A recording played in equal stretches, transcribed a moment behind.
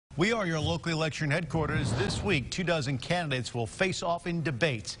We are your local election headquarters. This week, 24 candidates will face off in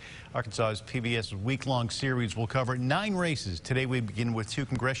debates. Arkansas's PBS week-long series will cover 9 races. Today we begin with 2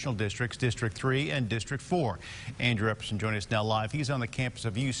 congressional districts, District 3 and District 4. Andrew Epperson joining us now live. He's on the campus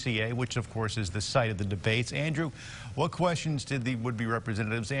of UCA, which of course is the site of the debates. Andrew, what questions did the would-be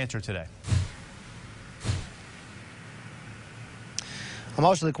representatives answer today?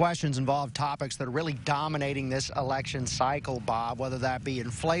 Most of the questions involve topics that are really dominating this election cycle, Bob, whether that be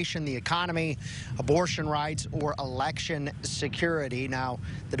inflation, the economy, abortion rights, or election security. Now,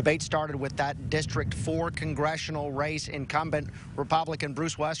 the debate started with that District 4 congressional race. Incumbent Republican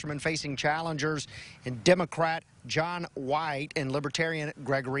Bruce Westerman facing challengers in Democrat John White and Libertarian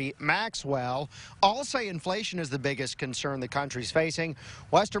Gregory Maxwell. All say inflation is the biggest concern the country's facing.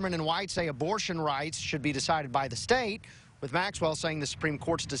 Westerman and White say abortion rights should be decided by the state, with Maxwell saying the Supreme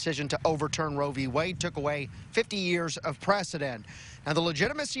Court's decision to overturn Roe v. Wade took away 50 years of precedent. Now, the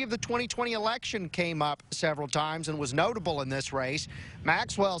legitimacy of the 2020 election came up several times and was notable in this race.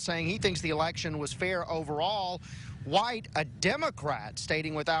 Maxwell saying he thinks the election was fair overall. White, a Democrat,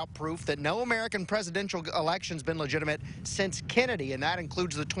 stating without proof that no American presidential election's been legitimate since Kennedy, and that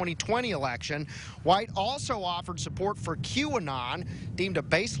includes the 2020 election. White also offered support for QAnon, deemed a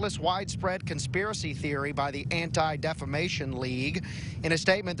baseless, widespread conspiracy theory by the Anti-Defamation League. In a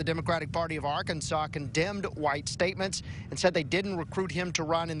statement, the Democratic Party of Arkansas condemned White's statements and said they didn't recruit him to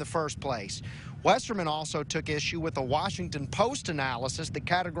run in the first place. Westerman also took issue with a Washington Post analysis that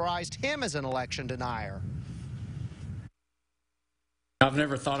categorized him as an election denier. I've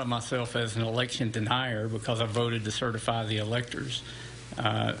never thought of myself as an election denier because I voted to certify the electors.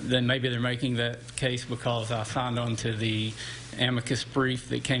 Then maybe they're making that case because I signed on to the amicus brief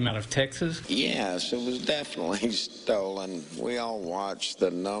that came out of Texas. Yes, it was definitely stolen. We all watched the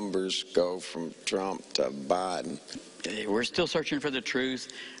numbers go from Trump to Biden. We're still searching for the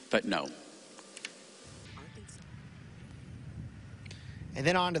truth, but no. And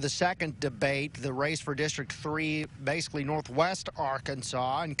then on to the second debate, the race for District 3, basically northwest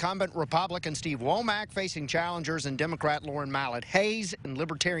Arkansas. Incumbent Republican Steve Womack facing challengers in Democrat Lauren Mallett Hayes and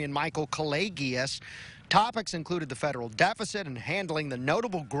Libertarian Michael Kalagius. Topics included the federal deficit and handling the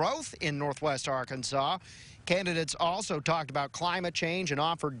notable growth in northwest Arkansas. Candidates also talked about climate change and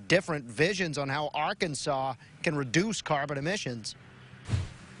offered different visions on how Arkansas can reduce carbon emissions.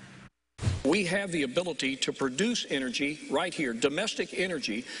 We have the ability to produce energy right here, domestic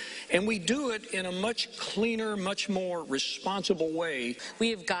energy, and we do it in a much cleaner, much more responsible way. We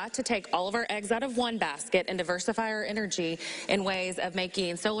have got to take all of our eggs out of one basket and diversify our energy in ways of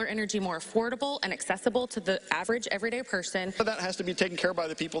making solar energy more affordable and accessible to the average everyday person. That has to be taken care of by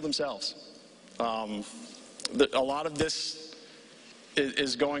the people themselves. A lot of this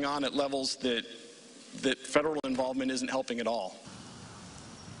is going on at levels that federal involvement isn't helping at all.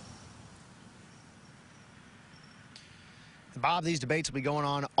 Bob, these debates will be going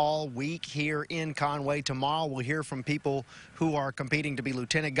on all week here in Conway. Tomorrow we'll hear from people who are competing to be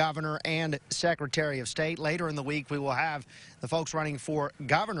Lieutenant Governor and Secretary of State. Later in the week we will have the folks running for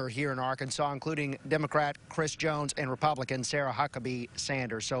governor here in Arkansas, including Democrat Chris Jones and Republican Sarah Huckabee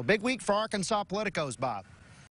Sanders. So big week for Arkansas politicos, Bob.